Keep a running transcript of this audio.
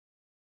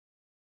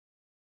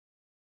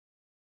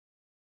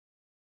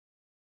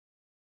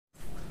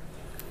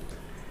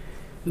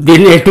The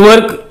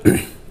network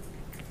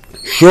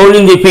shown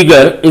in the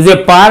figure is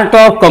a part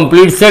of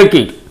complete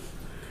circuit.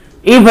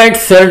 If at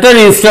certain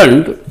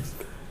instant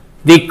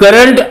the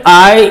current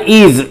I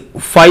is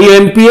 5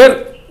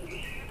 ampere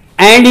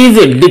and is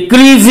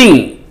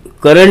decreasing,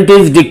 current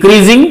is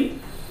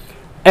decreasing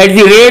at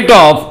the rate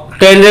of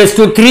 10 raised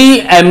to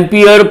 3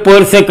 ampere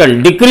per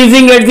second.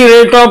 Decreasing at the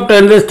rate of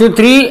 10 raised to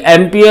 3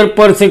 ampere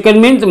per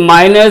second means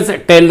minus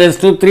 10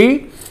 raised to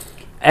 3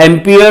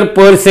 ampere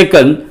per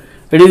second.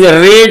 It is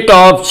a rate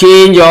of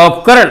change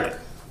of current,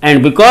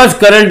 and because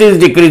current is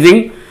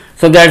decreasing,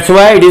 so that's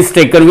why it is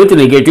taken with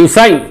negative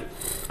sign.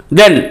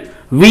 Then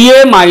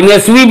VA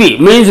minus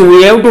VB means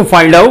we have to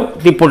find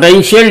out the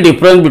potential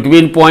difference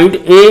between point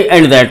A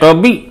and that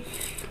of B.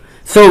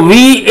 So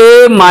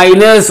VA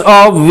minus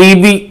of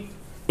VB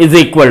is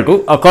equal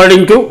to,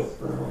 according to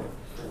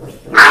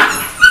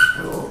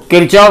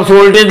Kirchhoff's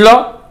voltage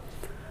law,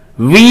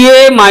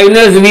 VA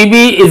minus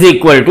VB is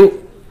equal to,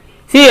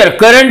 here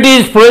current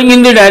is flowing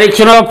in the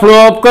direction of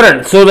flow of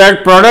current, so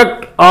that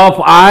product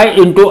of I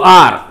into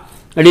R,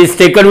 it is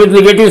taken with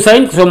negative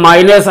sign, so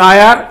minus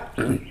IR.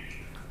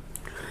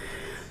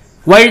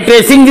 While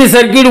tracing the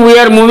circuit, we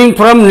are moving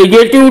from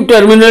negative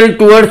terminal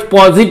towards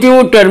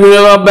positive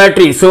terminal of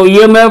battery, so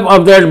EMF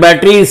of that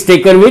battery is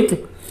taken with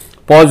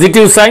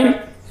positive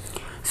sign,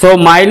 so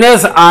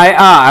minus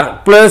IR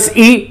plus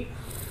E,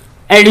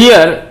 and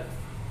here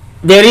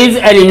there is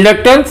an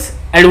inductance,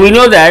 and we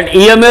know that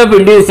EMF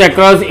induced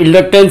across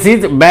inductance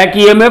is back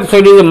EMF, so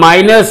it is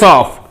minus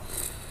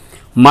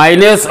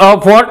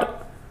of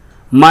what?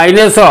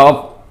 Minus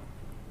of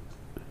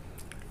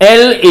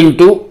L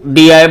into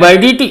di by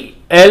dt,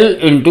 L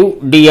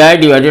into di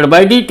divided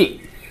by dt.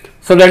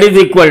 So that is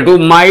equal to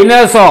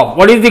minus of,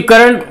 what is the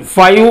current?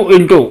 5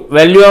 into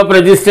value of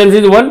resistance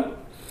is 1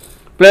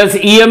 plus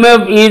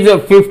EMF is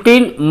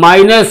 15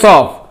 minus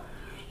of,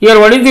 here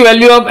what is the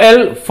value of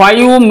L?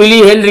 5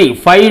 millihenry,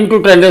 5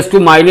 into 10 raised to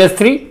minus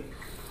 3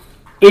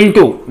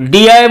 into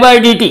di by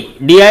dt.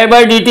 Di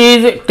by dt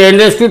is 10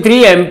 raised to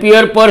 3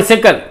 ampere per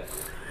second.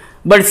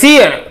 But see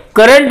here,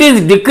 current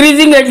is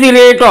decreasing at the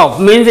rate of,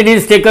 means it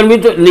is taken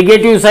with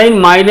negative sign,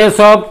 minus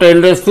of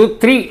 10 raised to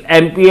 3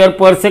 ampere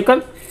per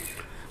second.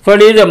 So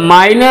it is a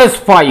minus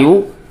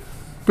 5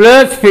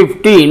 plus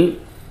 15,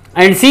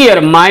 and see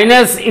here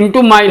minus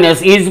into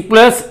minus is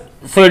plus,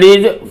 so it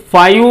is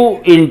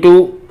 5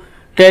 into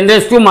 10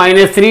 raised to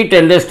minus 3,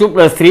 10 raised to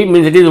plus 3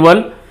 means it is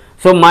 1.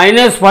 So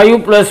minus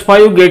 5 plus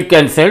 5 get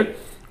cancelled,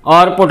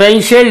 or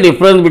potential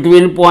difference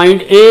between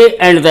point A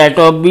and that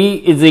of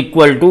B is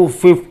equal to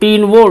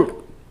 15 volt.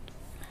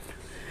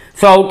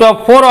 So out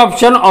of 4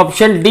 options,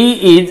 option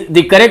D is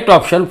the correct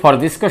option for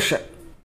this question.